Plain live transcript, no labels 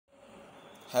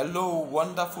Hello,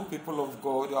 wonderful people of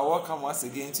God. You are welcome once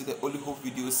again to the Holy Hope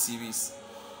video series.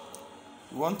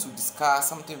 We want to discuss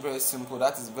something very simple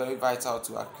that is very vital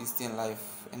to our Christian life,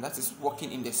 and that is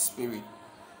walking in the Spirit.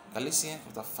 Galatians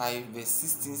chapter 5 verse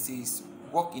 16 says,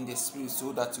 "Walk in the Spirit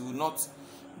so that you will not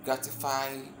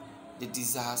gratify the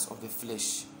desires of the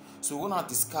flesh." So we want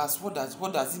to discuss what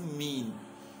does it mean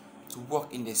to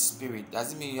walk in the Spirit.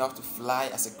 Does it mean you have to fly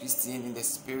as a Christian in the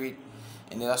Spirit,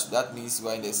 and that means you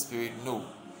are in the Spirit? No.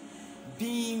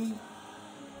 Being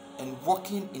and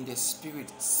walking in the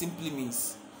Spirit simply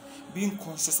means being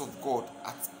conscious of God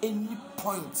at any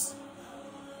point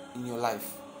in your life.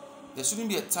 There shouldn't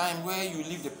be a time where you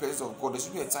leave the presence of God. There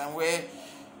should be a time where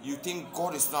you think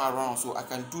God is not around, so I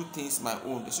can do things my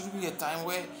own. There shouldn't be a time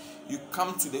where you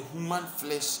come to the human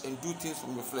flesh and do things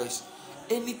from the flesh.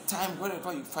 Anytime,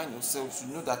 wherever you find yourself,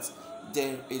 you know that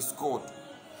there is God.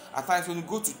 At times when you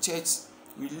go to church,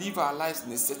 we live our lives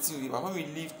in a certain way, but when we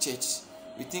leave church,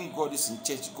 we think God is in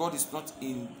church. God is not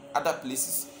in other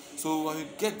places. So when we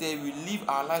get there, we live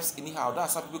our lives anyhow.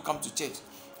 That's how people come to church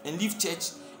and leave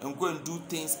church and go and do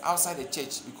things outside the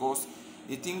church because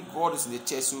they think God is in the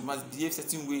church, so we must behave a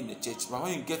certain way in the church. But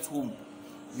when you get home,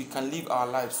 we can live our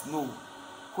lives. No.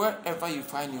 Wherever you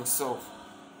find yourself,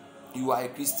 you are a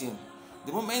Christian.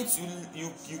 The moment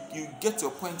you get to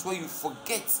a point where you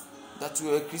forget that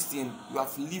you are a Christian, you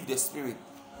have lived the Spirit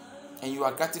and you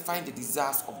are gratifying the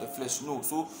desires of the flesh. No.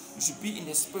 So you should be in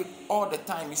the Spirit all the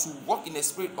time. You should walk in the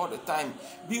Spirit all the time,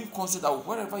 being conscious that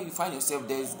wherever you find yourself,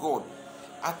 there is God.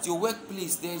 At your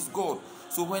workplace, there is God.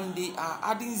 So when they are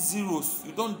adding zeros,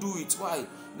 you don't do it. Why?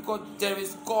 Because there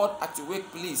is God at your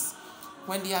workplace.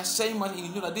 When they are sharing money, you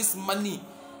know that this money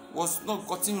was not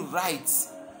gotten right.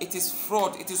 It is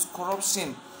fraud. It is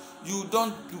corruption. You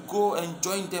don't go and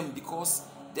join them because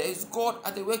there is God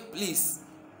at the workplace.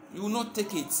 You will not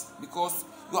take it because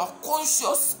you are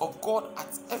conscious of God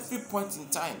at every point in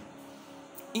time.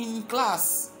 In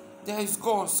class, there is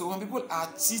God. So when people are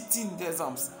cheating the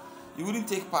exams, you wouldn't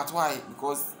take part. Why?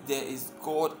 Because there is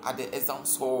God at the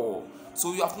exams hall.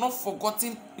 So you have not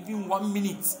forgotten even 1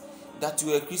 minute that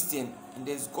you are a Christian, and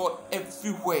there is God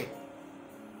everywhere.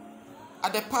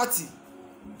 At the party,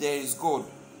 there is God.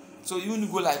 So you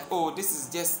wouldn't go like, oh, this is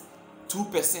just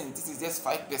 2%, this is just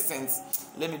 5%.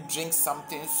 Let me drink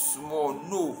something small.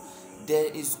 No, there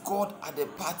is God at the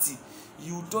party.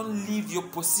 You don't leave your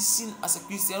position as a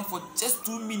Christian for just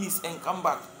 2 minutes and come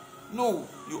back. No,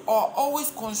 you are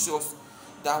always conscious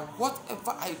that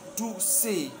whatever I do,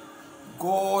 say,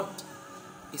 God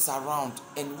is around,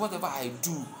 and whatever I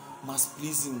do must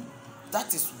please Him.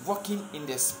 That is walking in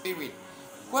the Spirit.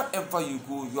 Wherever you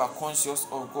go, you are conscious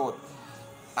of God.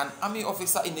 An army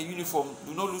officer in a uniform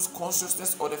do not lose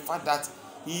consciousness of the fact that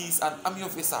he is an army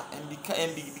officer and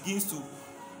begins to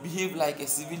behave like a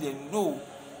civilian. No,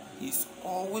 he is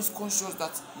always conscious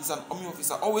that he is an army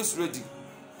officer, always ready.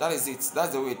 That is it.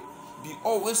 That's the word. Be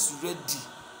always ready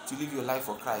to live your life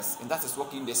for Christ, and that is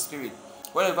walking in the Spirit.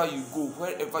 Wherever you go,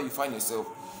 wherever you find yourself,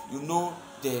 you know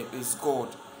there is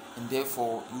God, and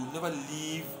therefore you will never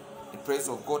leave the presence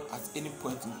of God at any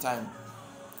point in time.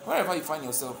 Wherever you find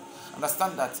yourself,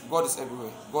 understand that God is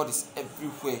everywhere. God is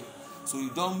everywhere. So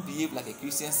you don't behave like a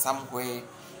Christian somewhere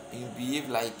and you behave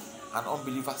like an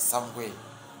unbeliever somewhere.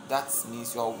 That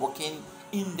means you are walking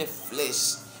in the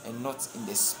flesh and not in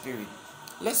the Spirit.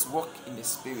 Let's walk in the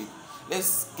Spirit.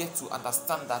 Let's get to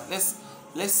understand that.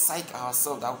 Let's psych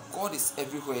ourselves that God is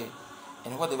everywhere,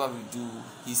 and whatever we do,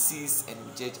 He sees and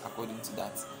we judge according to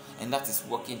that. And that is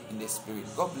walking in the Spirit.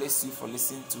 God bless you for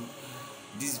listening to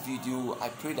this video. I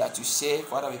pray that you share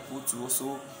for other people to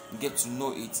also get to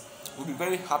know it. We'll be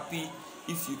very happy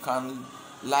if you can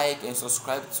like and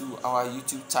subscribe to our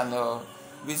YouTube channel,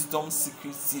 Wisdom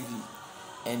Secret TV,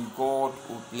 and God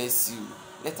will bless you.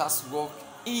 Let us walk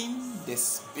in the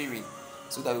Spirit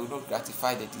so that we will not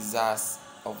gratify the desires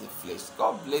of the flesh.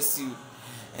 God bless you,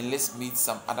 and let's meet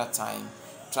some other time.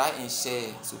 Try and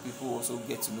share so people also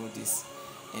get to know this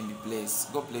and be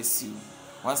blessed. God bless you.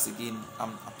 Once again,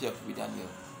 I'm Apia Kubi Daniel.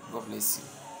 God bless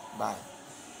you. Bye.